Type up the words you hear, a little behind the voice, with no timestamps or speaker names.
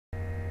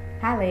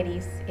Hi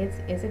ladies, it's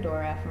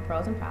Isadora from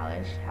Pearls and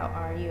Polish. How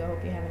are you? I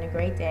hope you're having a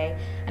great day.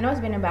 I know it's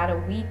been about a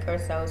week or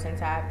so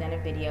since I've done a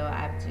video.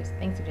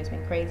 Things have just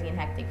been crazy and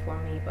hectic for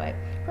me, but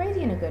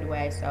crazy in a good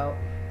way, so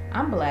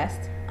I'm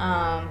blessed.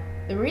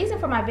 The reason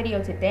for my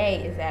video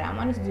today is that I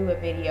wanted to do a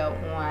video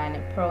on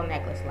pearl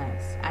necklace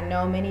lengths. I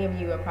know many of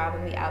you are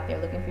probably out there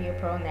looking for your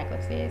pearl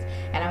necklaces,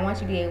 and I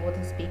want you to be able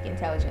to speak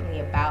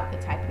intelligently about the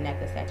type of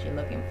necklace that you're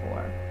looking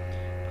for.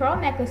 Pearl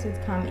necklaces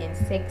come in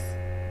 6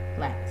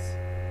 lengths.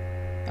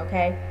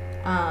 Okay,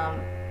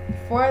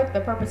 for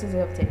the purposes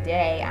of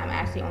today, I'm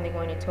actually only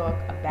going to talk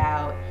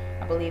about,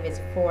 I believe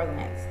it's 4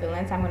 lengths. The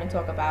lengths I'm going to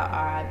talk about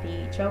are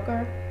the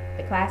choker,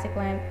 the classic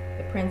length,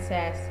 the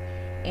princess,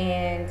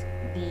 and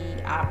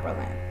the opera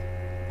length.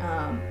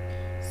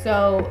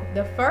 So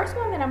the first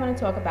one that I'm going to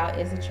talk about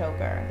is the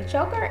choker. The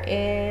choker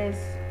is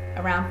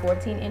around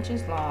 14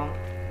 inches long,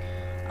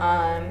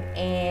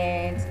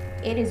 and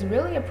it is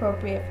really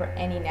appropriate for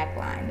any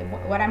neckline.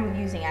 What I'm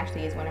using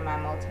actually is one of my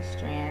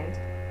multi-strand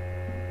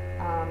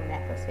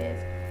necklaces.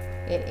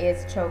 It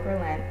is choker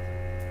length.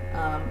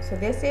 So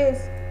this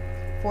is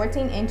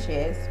 14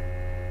 inches.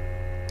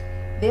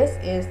 This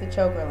is the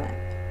choker length.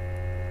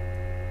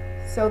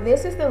 So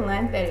this is the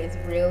length that is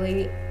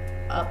really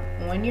up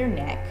on your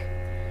neck.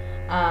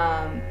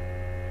 And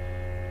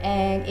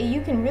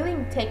you can really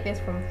take this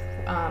from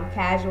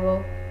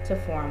casual to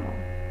formal.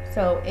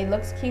 So it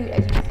looks cute.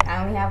 As you can see,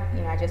 I only have,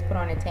 I just put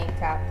on a tank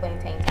top, plain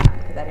tank top,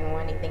 because I didn't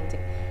want anything to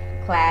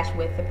clash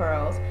with the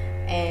pearls.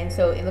 And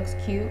so it looks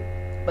cute,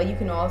 but you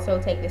can also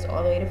take this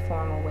all the way to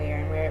formal wear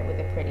and wear it with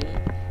a pretty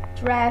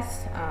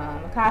dress,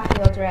 a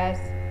cocktail dress,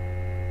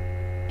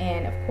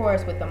 and of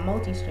course with the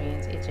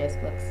multi-strands, it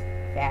just looks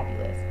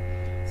fabulous.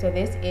 So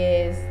this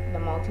is the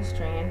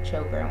multi-strand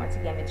choker. Once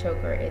again, the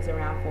choker is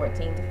around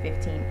 14 to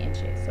 15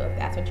 inches. So if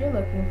that's what you're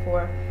looking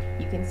for,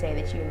 you can say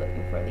that you're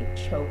looking for the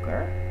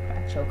choker,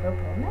 a choker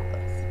pearl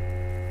necklace.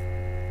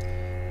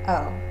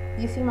 Oh,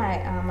 you see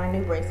my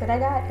new bracelet I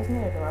got? Isn't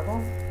it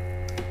adorable?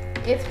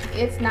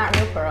 It's not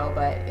real pearl,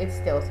 but it's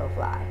still so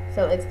fly.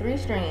 So it's 3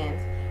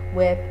 strands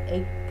with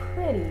a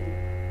pretty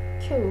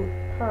cute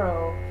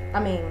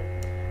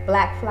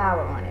black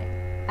flower on it.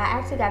 I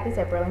actually got this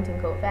at Burlington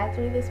Coat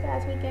Factory this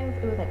past weekend.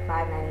 It was like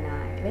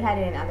 $5.99. They had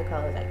it in other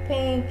colors like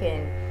pink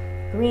and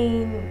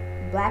green.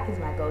 Black is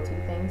my go-to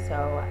thing,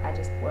 so I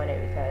just bought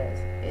it because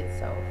it's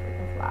so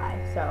freaking fly.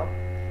 So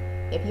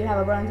if you have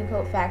a Burlington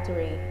Coat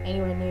Factory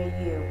anywhere near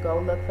you, go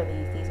look for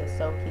these. These are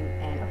so cute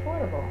and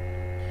affordable.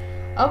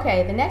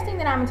 Okay, the next thing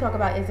that I'm going to talk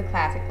about is the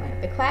classic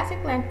length. The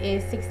classic length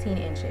is 16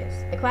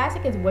 inches. The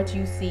classic is what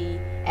you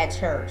see at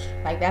church.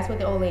 Like, that's what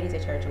the old ladies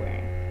at church are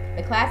wearing.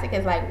 The classic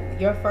is like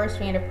your first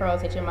strand of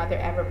pearls that your mother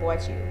ever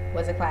bought you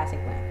was a classic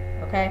length,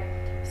 okay?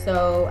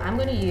 So I'm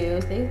going to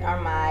use, these are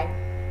my, I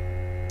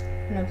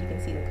don't know if you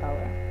can see the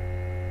color,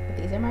 but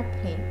these are my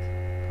pink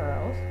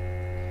pearls.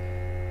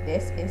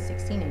 This is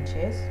 16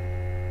 inches.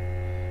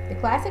 The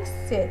classic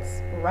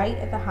sits right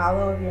at the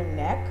hollow of your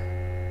neck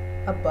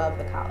above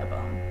the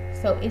collarbone.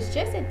 So it's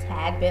just a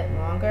tad bit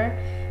longer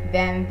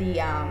than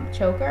the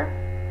choker,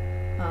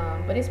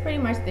 but it's pretty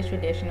much the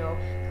traditional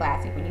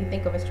classic. When you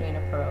think of a strand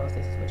of pearls,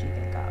 this is what you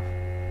think of.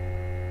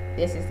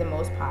 This is the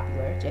most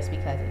popular just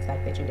because it's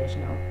like the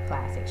traditional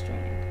classic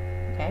strand,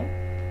 okay?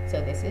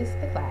 So this is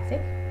the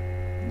classic.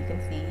 You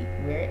can see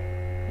where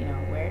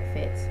it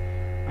fits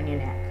on your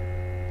neck.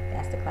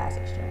 That's the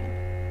classic strand.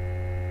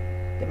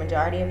 The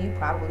majority of you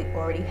probably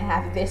already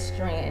have this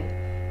strand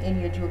in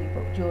your jewelry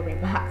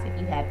box. If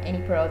you have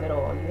any pearls at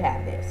all, you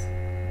have this,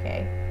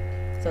 okay?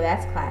 So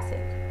that's classic.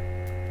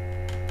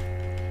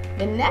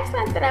 The next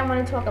length that I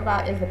want to talk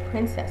about is the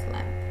princess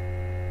length.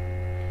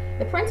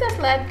 The princess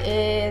length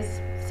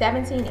is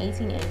 17,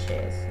 18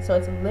 inches. So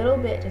it's a little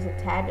bit, just a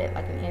tad bit,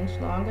 like an inch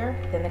longer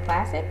than the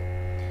classic.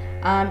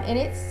 And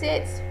it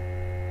sits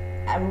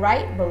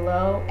right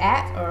below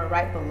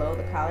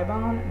the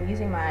collarbone. I'm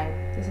using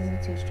this is a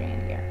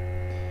 2-strand here.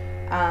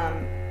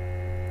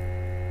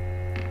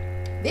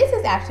 This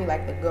is actually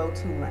like the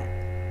go-to length.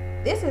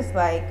 This is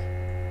the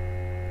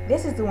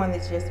one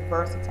that's just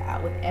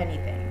versatile with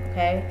anything,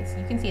 okay?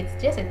 You can see it's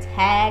just a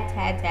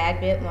tad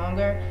bit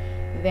longer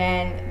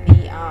than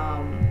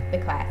the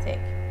classic.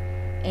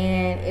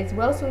 And it's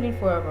well suited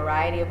for a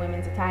variety of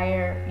women's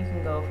attire. You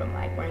can go from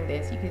like wearing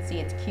this, you can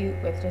see it's cute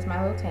with just my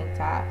little tank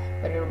top,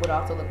 but it would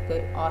also look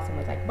good awesome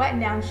with like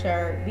button-down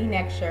shirt,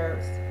 v-neck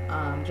shirts,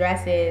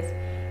 dresses.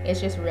 It's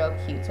just real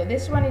cute. So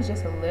this one is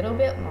just a little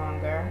bit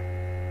longer.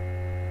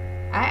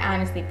 I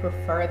honestly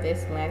prefer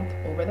this length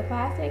over the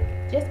classic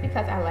just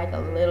because I like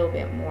a little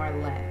bit more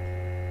length.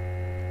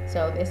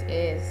 So this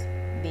is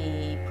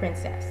the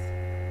princess,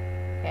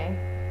 okay?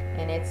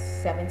 And it's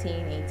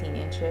 17, 18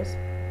 inches.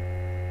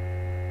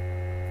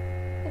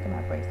 Look at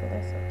my bracelet,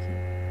 that's so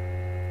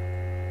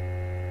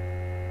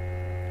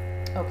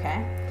cute.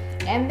 Okay,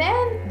 and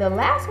then the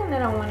last one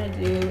that I want to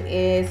do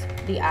is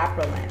the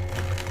opera length.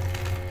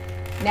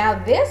 Now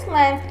this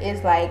length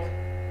is like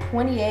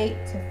 28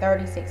 to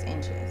 36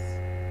 inches.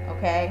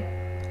 Okay,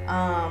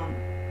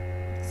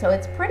 so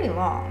it's pretty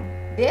long.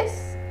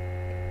 This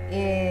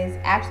is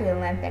actually a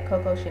length that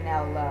Coco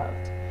Chanel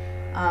loved.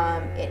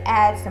 It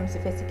adds some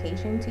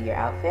sophistication to your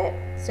outfit.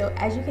 So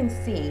as you can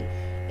see,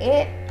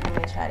 I'm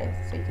going to try to,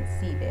 so you can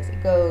see this.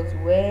 It goes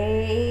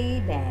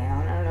way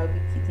down. I don't know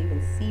if you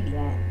can see the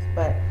ends,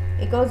 but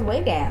it goes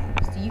way down.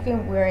 So you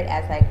can wear it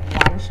as like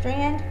one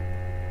strand,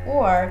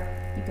 or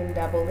you can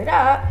double it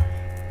up,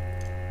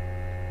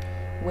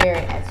 wear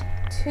it as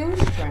 2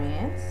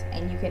 strands,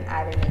 and you can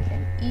either make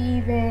them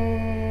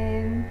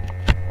even,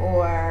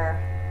 or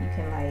you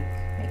can like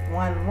make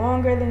one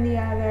longer than the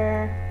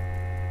other.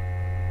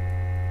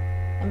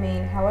 I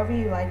mean, however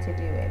you like to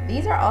do it.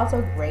 These are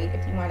also great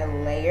if you want to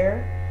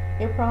layer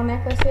your pearl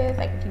necklaces,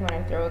 like if you want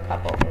to throw a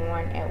couple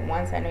on at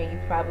once. I know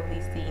you've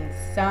probably seen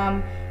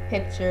some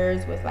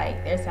pictures with,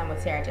 like, there's some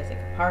with Sarah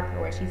Jessica Parker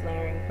where she's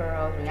layering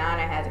pearls.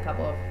 Rihanna has a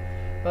couple of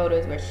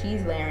photos where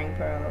she's layering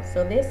pearls.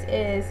 So this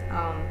is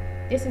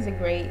a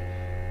great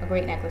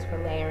necklace for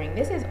layering.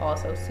 This is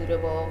also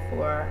suitable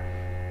for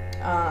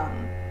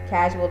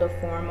casual to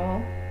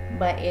formal,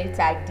 but it's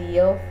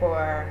ideal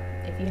for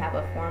if you have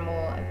a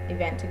formal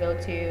event to go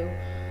to,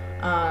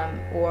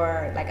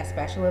 or like a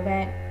special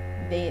event.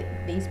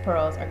 These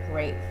pearls are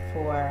great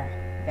for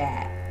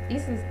that.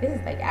 This is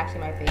like actually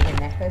my favorite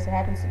necklace. It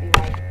happens to be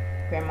my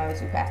grandmother's,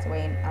 who passed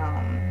away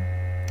a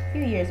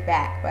few years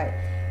back, but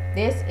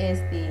this is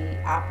the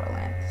opera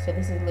length. So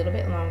this is a little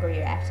bit longer.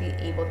 You're actually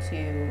able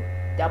to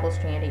double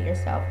strand it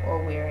yourself or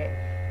wear it,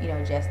 you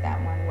know, just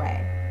that one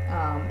way.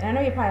 And I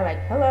know you're probably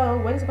like, hello,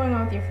 what is going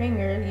on with your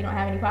fingers? You don't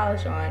have any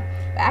polish on.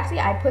 But actually,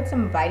 I put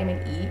some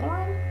vitamin E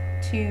on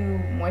to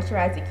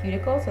moisturize the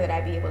cuticles so that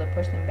I'd be able to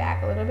push them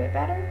back a little bit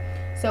better.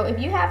 So if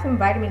you have some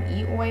vitamin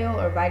E oil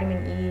or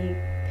vitamin E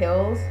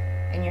pills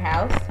in your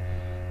house,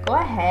 go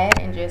ahead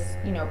and just,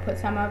 you know, put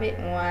some of it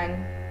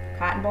on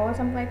cotton ball or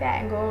something like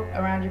that and go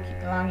along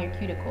your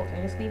cuticles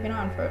and just leave it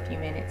on for a few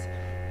minutes,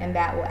 and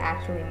that will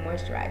actually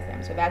moisturize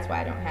them. So that's why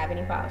I don't have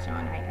any polish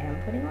on. I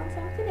am putting on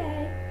some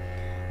today.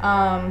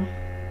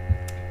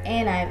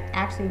 And I'm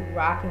actually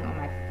rocking on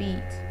my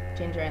feet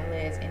Ginger and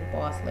Liz in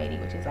Boss Lady,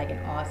 which is like an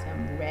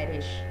awesome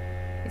reddish,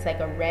 it's like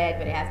a red,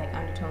 but it has like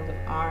undertones of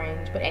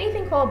orange. But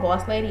anything called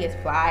Boss Lady is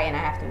fly, and I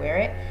have to wear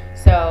it.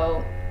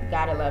 So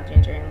gotta love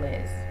Ginger and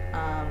Liz.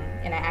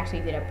 And I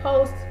actually did a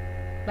post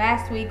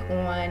last week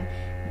on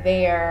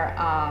their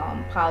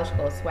Polished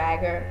Gold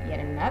Swagger, yet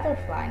another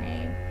fly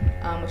name,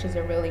 which is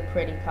a really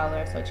pretty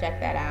color. So check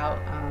that out.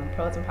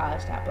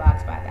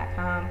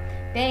 Pearlsandpolish.blogspot.com.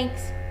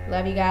 Thanks.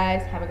 Love you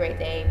guys. Have a great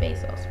day.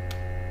 Bezos.